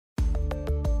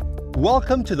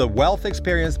Welcome to the Wealth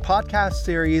Experience podcast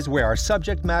series, where our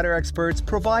subject matter experts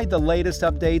provide the latest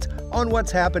updates on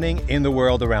what's happening in the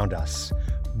world around us.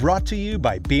 Brought to you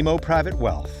by BMO Private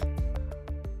Wealth.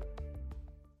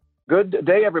 Good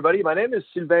day, everybody. My name is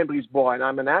Sylvain Brisebois, and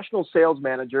I'm a National Sales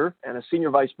Manager and a Senior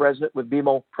Vice President with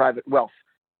BMO Private Wealth.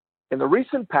 In the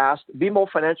recent past, BMO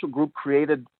Financial Group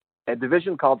created a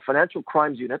division called Financial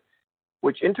Crimes Unit,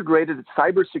 which integrated its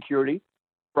cybersecurity,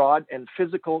 fraud, and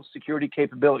physical security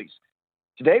capabilities.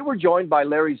 Today, we're joined by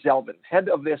Larry Zelvin, head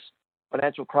of this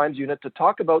Financial Crimes Unit, to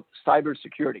talk about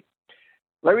cybersecurity.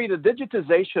 Larry, the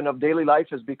digitization of daily life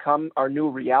has become our new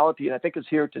reality, and I think is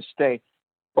here to stay.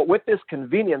 But with this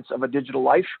convenience of a digital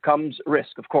life comes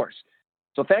risk, of course.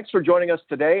 So thanks for joining us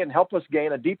today and help us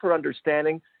gain a deeper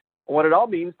understanding of what it all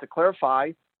means to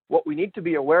clarify what we need to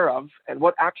be aware of and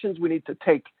what actions we need to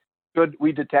take should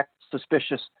we detect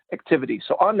suspicious activity.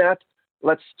 So on that,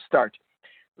 let's start.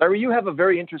 Larry, you have a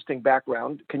very interesting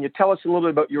background. Can you tell us a little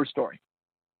bit about your story?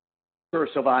 Sure,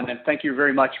 Sylvain, and thank you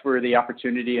very much for the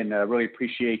opportunity, and really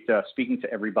appreciate speaking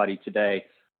to everybody today.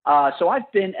 So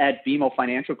I've been at BMO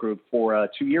Financial Group for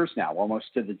 2 years now, almost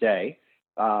to the day,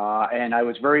 and I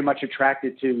was very much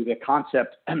attracted to the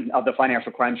concept of the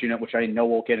Financial Crimes Unit, which I know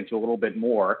we'll get into a little bit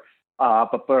more.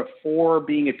 But before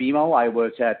being at BMO, I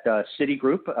was at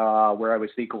Citigroup, where I was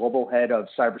the global head of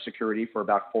cybersecurity for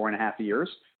about 4.5 years.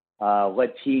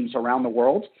 Led teams around the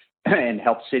world and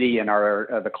helped Citi and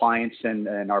the clients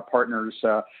and our partners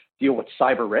deal with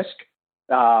cyber risk.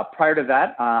 Prior to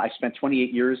that, I spent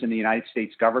 28 years in the United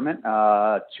States government.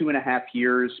 2.5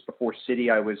 years before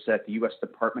Citi, I was at the U.S.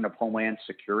 Department of Homeland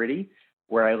Security,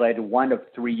 where I led one of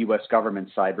 3 U.S. government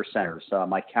cyber centers.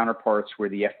 My counterparts were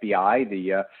the FBI,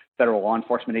 the Federal Law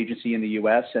Enforcement Agency in the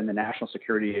U.S., and the National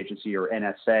Security Agency, or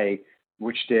NSA,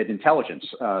 which did intelligence.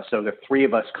 So the 3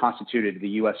 of us constituted the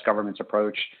U.S. government's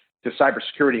approach to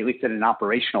cybersecurity, at least at an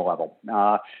operational level.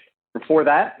 Before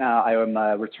that, I am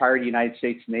a retired United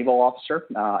States naval officer.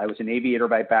 I was an aviator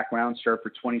by background, served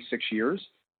for 26 years.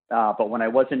 But when I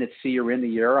wasn't at sea or in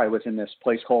the air, I was in this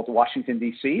place called Washington,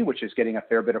 D.C., which is getting a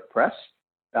fair bit of press.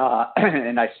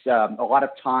 And I spent a lot of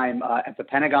time at the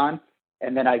Pentagon.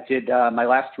 And then I did my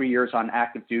last 3 years on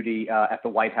active duty at the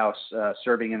White House,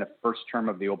 serving in the first term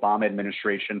of the Obama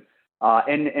administration.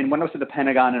 And when I was at the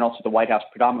Pentagon and also the White House,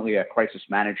 predominantly a crisis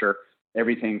manager,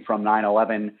 everything from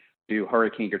 9/11 to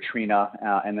Hurricane Katrina,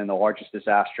 and then the largest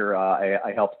disaster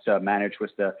I helped manage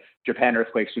was the Japan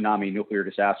earthquake, tsunami, nuclear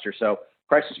disaster. So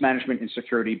crisis management and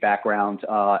security background,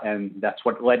 and that's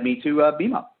what led me to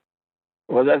BMO.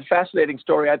 Well, that's a fascinating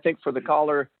story. I think for the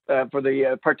caller, for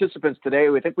the participants today,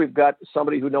 we think we've got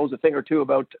somebody who knows a thing or two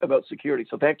about security.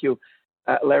 So thank you,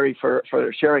 Larry, for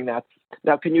sharing that.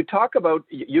 Now, can you talk about,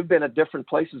 you've been at different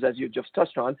places, as you just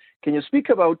touched on. Can you speak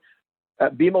about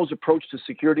BMO's approach to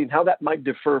security and how that might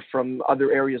differ from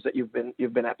other areas that you've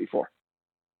been at before?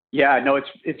 Yeah, no,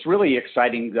 it's really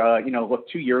exciting. Look,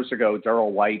 2 years ago,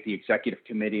 Darrell White, the executive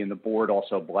committee and the board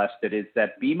also blessed it, is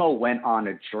that BMO went on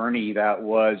a journey that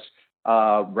was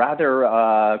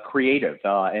rather creative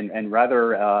and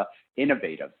rather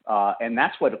innovative. And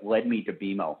that's what led me to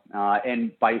BMO.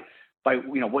 And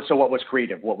so what was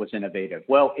creative? What was innovative?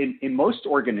 Well, in most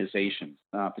organizations,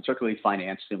 particularly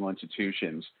financial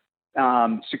institutions,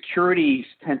 security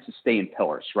tends to stay in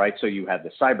pillars, right? So you have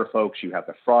the cyber folks, you have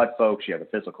the fraud folks, you have the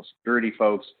physical security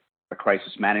folks, the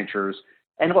crisis managers.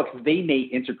 And look, they may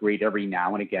integrate every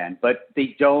now and again, but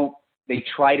they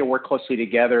try to work closely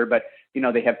together, but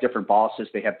they have different bosses,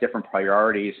 they have different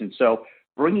priorities. And so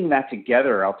bringing that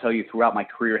together, I'll tell you, throughout my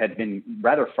career had been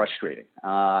rather frustrating.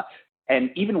 And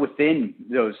even within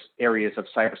those areas of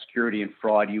cybersecurity and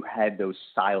fraud, you had those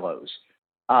silos.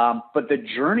 But the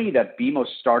journey that BMO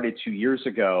started 2 years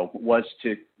ago was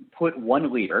to put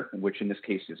one leader, which in this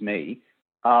case is me,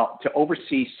 to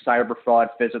oversee cyber fraud,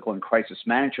 physical, and crisis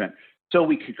management, so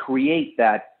we could create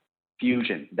that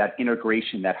fusion, that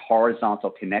integration, that horizontal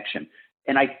connection.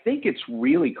 And I think it's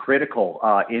really critical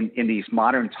in these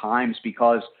modern times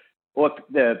because, look,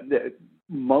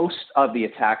 most of the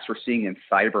attacks we're seeing in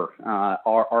cyber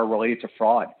are related to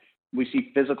fraud. We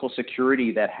see physical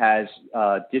security that has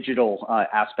digital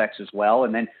aspects as well,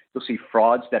 and then you'll see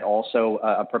frauds that also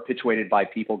are perpetuated by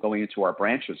people going into our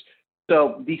branches.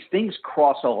 So these things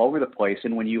cross all over the place,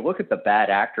 and when you look at the bad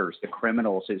actors, the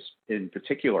criminals in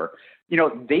particular,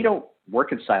 they don't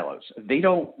work in silos. They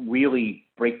don't really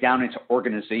break down into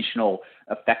organizational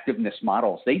effectiveness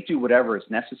models. They do whatever is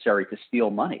necessary to steal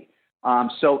money.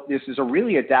 So this is a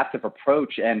really adaptive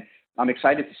approach, and I'm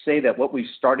excited to say that what we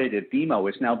started at BMO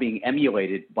is now being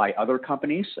emulated by other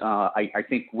companies. I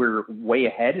think we're way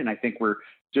ahead, and I think we're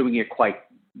doing it quite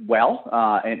well,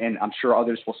 and I'm sure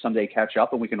others will someday catch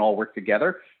up and we can all work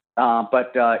together.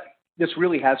 But this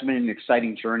really has been an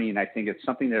exciting journey, and I think it's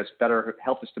something that has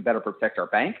helped us to better protect our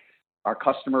bank, our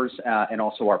customers, and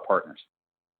also our partners.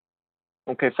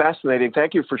 Okay, fascinating.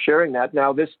 Thank you for sharing that.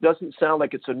 Now, this doesn't sound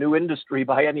like it's a new industry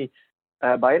by any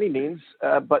means,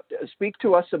 but speak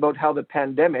to us about how the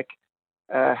pandemic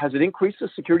has it increased the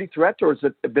security threat, or has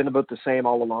it been about the same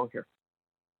all along here?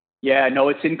 Yeah, no,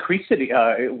 it's increased it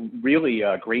really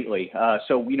greatly.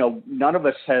 So, none of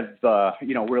us have,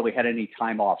 really had any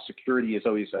time off. Security is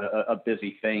always a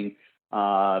busy thing.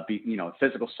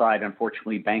 Physical side,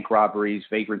 unfortunately, bank robberies,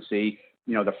 vagrancy,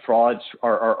 the frauds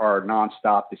are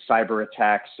nonstop. The cyber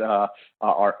attacks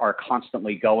are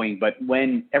constantly going. But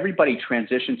when everybody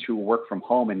transitioned to a work from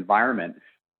home environment,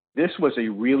 this was a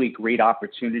really great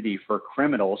opportunity for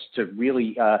criminals to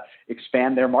really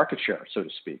expand their market share, so to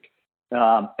speak.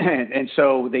 And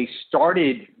so they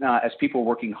started, as people were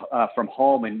working from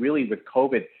home and really with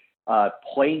COVID,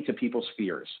 playing to people's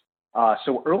fears.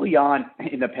 So early on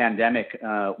in the pandemic,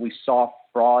 we saw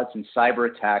frauds and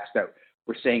cyber attacks that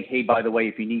were saying, hey, by the way,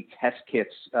 if you need test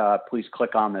kits, please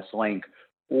click on this link.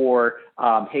 Or,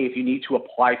 hey, if you need to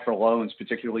apply for loans,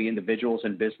 particularly individuals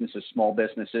and businesses, small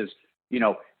businesses,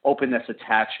 open this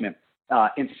attachment.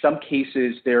 In some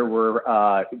cases, there were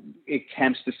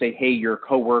attempts to say, hey, your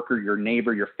coworker, your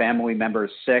neighbor, your family member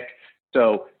is sick,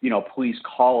 so, please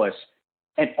call us.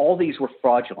 And all these were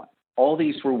fraudulent. All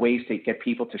these were ways to get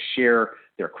people to share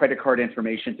their credit card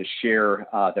information, to share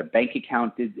their bank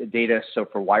account data, so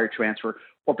for wire transfer,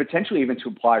 or potentially even to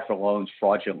apply for loans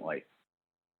fraudulently.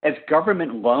 As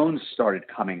government loans started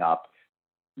coming up,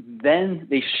 then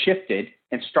they shifted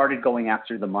and started going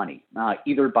after the money,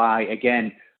 either by,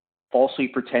 again, falsely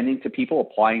pretending to people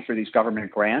applying for these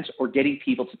government grants, or getting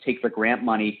people to take the grant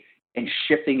money and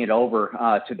shifting it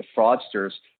over to the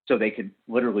fraudsters so they could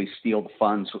literally steal the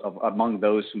funds among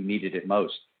those who needed it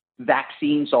most.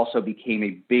 Vaccines also became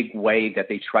a big way that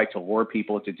they tried to lure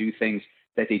people to do things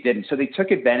that they didn't. So they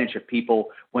took advantage of people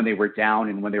when they were down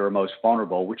and when they were most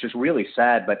vulnerable, which is really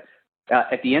sad. But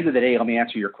at the end of the day, let me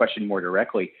answer your question more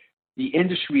directly. The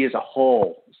industry as a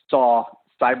whole saw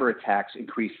cyber attacks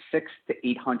increase 600 to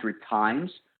 800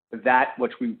 times that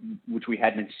which we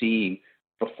had been seeing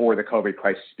before the COVID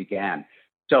crisis began.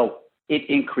 So it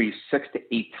increased 6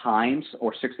 to 8 times,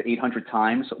 or 600 to 800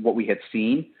 times what we had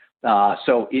seen.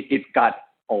 So it got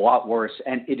a lot worse,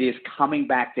 and it is coming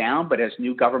back down. But as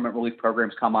new government relief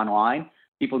programs come online,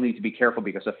 people need to be careful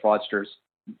because the fraudsters,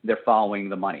 they're following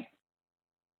the money.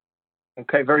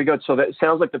 Okay, very good. So that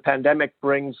sounds like the pandemic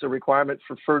brings a requirement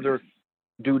for further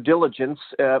due diligence.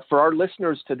 For our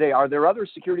listeners today, are there other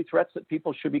security threats that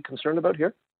people should be concerned about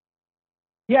here?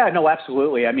 Yeah, no,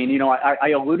 absolutely. I mean,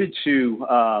 I alluded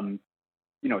to,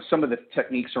 some of the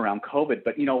techniques around COVID,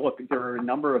 but, look, there are a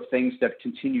number of things that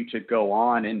continue to go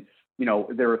on. And,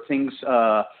 there are things,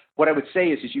 what I would say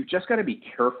is you've just got to be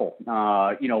careful,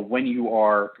 when you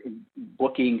are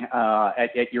looking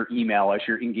at your email, as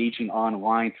you're engaging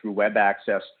online through web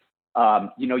access.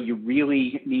 You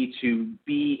really need to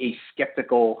be a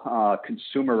skeptical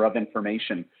consumer of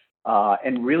information.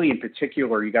 And really, in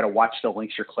particular, you got to watch the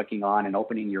links you're clicking on and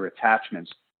opening your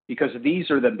attachments, because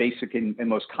these are the basic and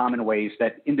most common ways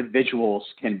that individuals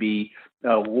can be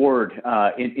lured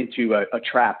into a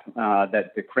trap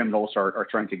that the criminals are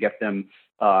trying to get them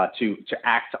to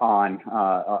act on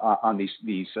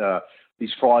these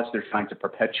frauds they're trying to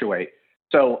perpetuate.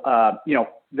 So,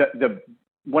 the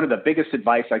one of the biggest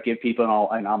advice I give people,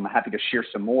 and I'm happy to share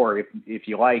some more if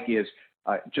you like, is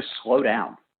just slow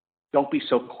down. Don't be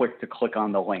so quick to click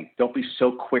on the link. Don't be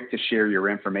so quick to share your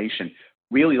information.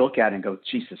 Really look at it and go,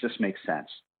 Jesus, this makes sense.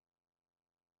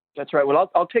 That's right.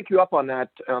 Well, I'll take you up on that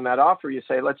offer. You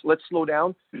say let's slow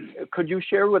down. Could you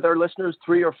share with our listeners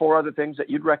 3 or 4 other things that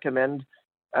you'd recommend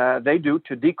they do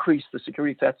to decrease the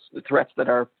security threats that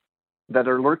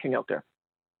are lurking out there?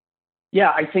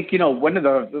 Yeah, I think one of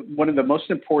the most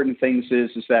important things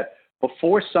is that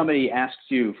before somebody asks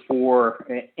you for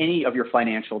any of your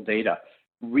financial data,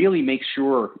 really make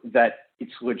sure that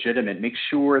it's legitimate. Make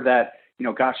sure that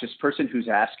this person who's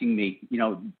asking me,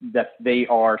 that they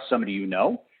are somebody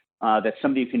that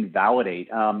somebody can validate.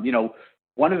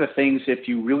 One of the things, if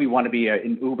you really want to be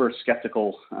an uber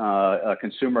skeptical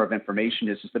consumer of information,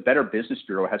 is the Better Business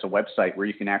Bureau has a website where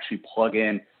you can actually plug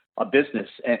in a business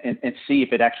and see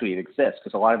if it actually exists,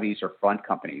 because a lot of these are front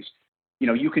companies.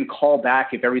 You can call back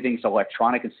if everything's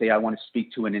electronic and say, I want to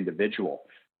speak to an individual.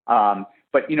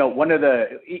 But one of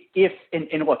the,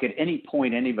 and look, at any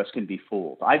point, any of us can be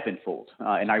fooled. I've been fooled,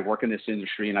 and I work in this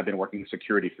industry, and I've been working in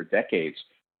security for decades.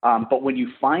 But when you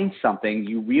find something,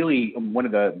 you really, one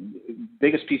of the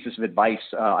biggest pieces of advice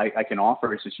I can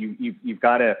offer is you've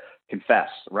got to confess,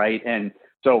 right? And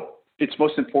so it's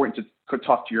most important to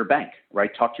talk to your bank,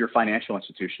 right? Talk to your financial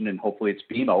institution, and hopefully it's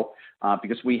BMO,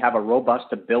 because we have a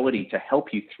robust ability to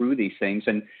help you through these things.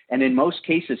 And in most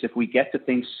cases, if we get to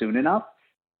things soon enough,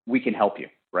 we can help you,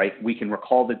 right? We can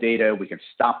recall the data, we can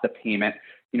stop the payment.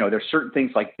 There's certain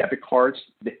things like debit cards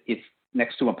that it's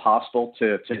next to impossible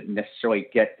to necessarily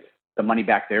get the money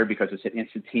back there because it's an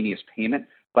instantaneous payment.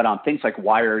 But on things like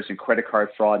wires and credit card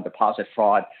fraud and deposit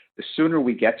fraud, the sooner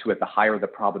we get to it, the higher the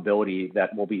probability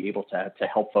that we'll be able to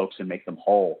help folks and make them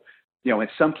whole. In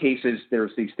some cases,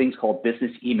 there's these things called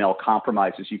business email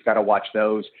compromises. You've got to watch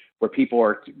those where people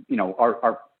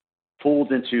are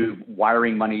fooled into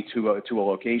wiring money to a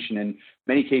location. In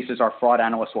many cases, our fraud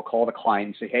analysts will call the client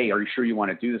and say, "Hey, are you sure you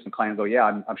want to do this?" And the client will go, "Yeah,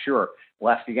 I'm sure."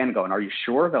 We'll ask again, going, "Are you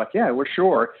sure?" They're like, "Yeah, we're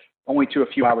sure." Only to a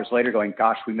few hours later going,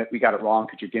 "Gosh, we got it wrong.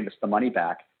 Could you give us the money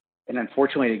back?" And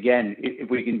unfortunately, again, if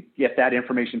we can get that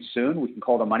information soon, we can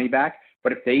call the money back.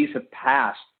 But if days have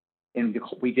passed and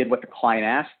we did what the client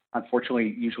asked,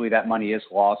 unfortunately, usually that money is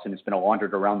lost and it's been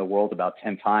laundered around the world about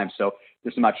 10 times. So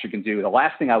there's not much you can do. The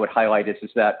last thing I would highlight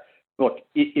is that, look,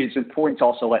 it is important to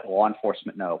also let law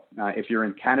enforcement know. If you're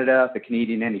in Canada, the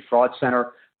Canadian Anti-Fraud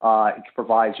Center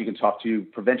you can talk to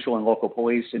provincial and local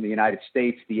police in the United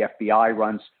States. The FBI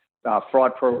runs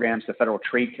fraud programs, the Federal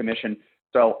Trade Commission.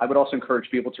 So I would also encourage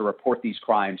people to report these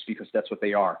crimes because that's what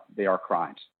they are. They are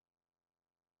crimes.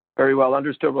 Very well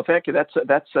understood. Well, thank you.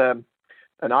 That's an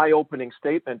eye-opening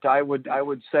statement. I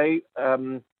would say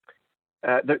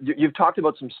you've talked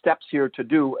about some steps here to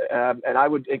do, and I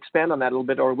would expand on that a little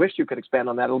bit, or wish you could expand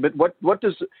on that a little bit.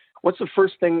 What's the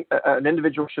first thing an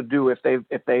individual should do if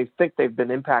they think they've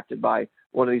been impacted by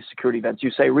one of these security events?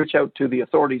 You say reach out to the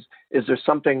authorities. Is there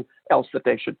something else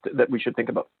that we should think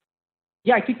about?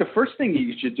 Yeah, I think the first thing that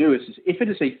you should do is if it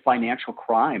is a financial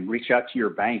crime, reach out to your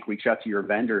bank, reach out to your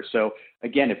vendor. So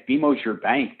again, if BMO is your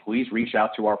bank, please reach out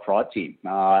to our fraud team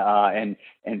and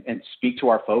speak to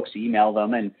our folks, email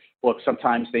them. And look,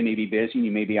 sometimes they may be busy, you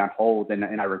may be on hold,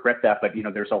 and I regret that, but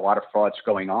there's a lot of frauds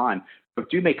going on. But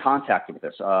do make contact with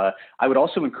us. I would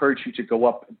also encourage you to go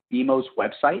up BMO's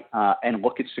website and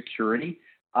look at security.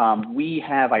 We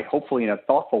have, hopefully in a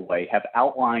thoughtful way, have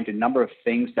outlined a number of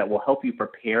things that will help you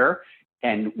prepare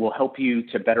and will help you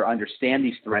to better understand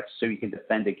these threats so you can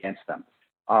defend against them.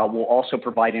 We'll also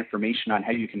provide information on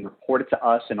how you can report it to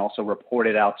us and also report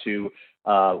it out to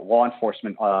law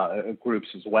enforcement groups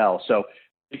as well. So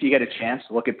if you get a chance,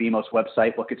 look at BMO's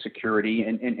website, look at security,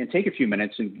 and take a few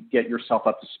minutes and get yourself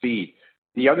up to speed.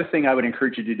 The other thing I would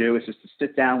encourage you to do is just to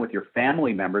sit down with your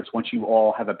family members once you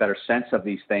all have a better sense of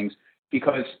these things,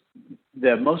 because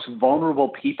the most vulnerable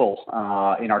people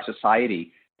in our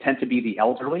society tend to be the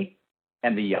elderly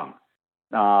and the young.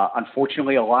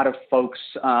 Unfortunately, a lot of folks,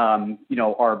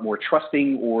 are more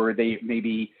trusting, or they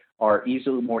maybe are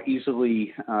more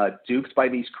easily duped by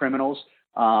these criminals.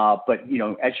 But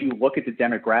as you look at the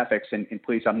demographics, and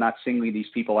please, I'm not singling these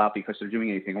people out because they're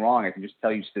doing anything wrong. I can just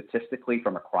tell you statistically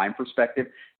from a crime perspective,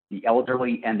 the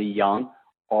elderly and the young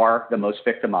are the most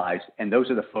victimized. And those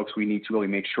are the folks we need to really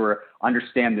make sure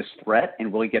understand this threat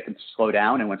and really get them to slow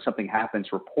down. And when something happens,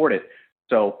 report it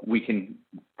so we can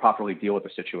properly deal with the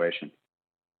situation.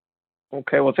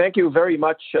 Okay. Well, thank you very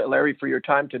much, Larry, for your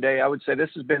time today. I would say this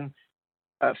has been,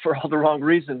 for all the wrong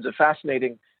reasons, a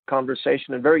fascinating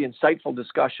conversation and very insightful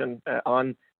discussion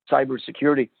on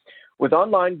cybersecurity. With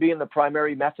online being the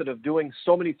primary method of doing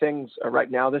so many things right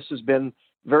now, this has been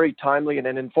very timely and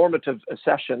an informative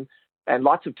session, and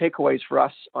lots of takeaways for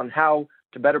us on how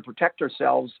to better protect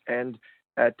ourselves and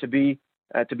to be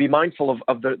mindful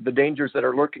of the dangers that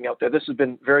are lurking out there. This has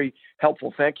been very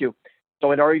helpful. Thank you.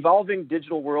 So in our evolving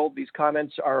digital world, these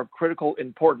comments are of critical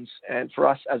importance, and for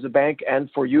us as a bank and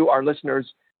for you, our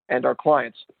listeners and our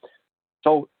clients.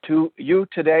 So to you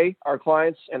today, our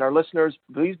clients and our listeners,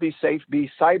 please be safe, be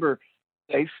cyber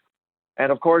safe.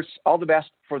 And of course, all the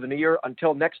best for the new year.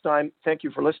 Until next time, thank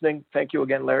you for listening. Thank you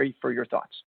again, Larry, for your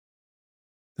thoughts.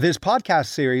 This podcast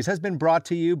series has been brought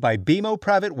to you by BMO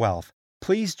Private Wealth.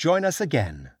 Please join us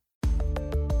again.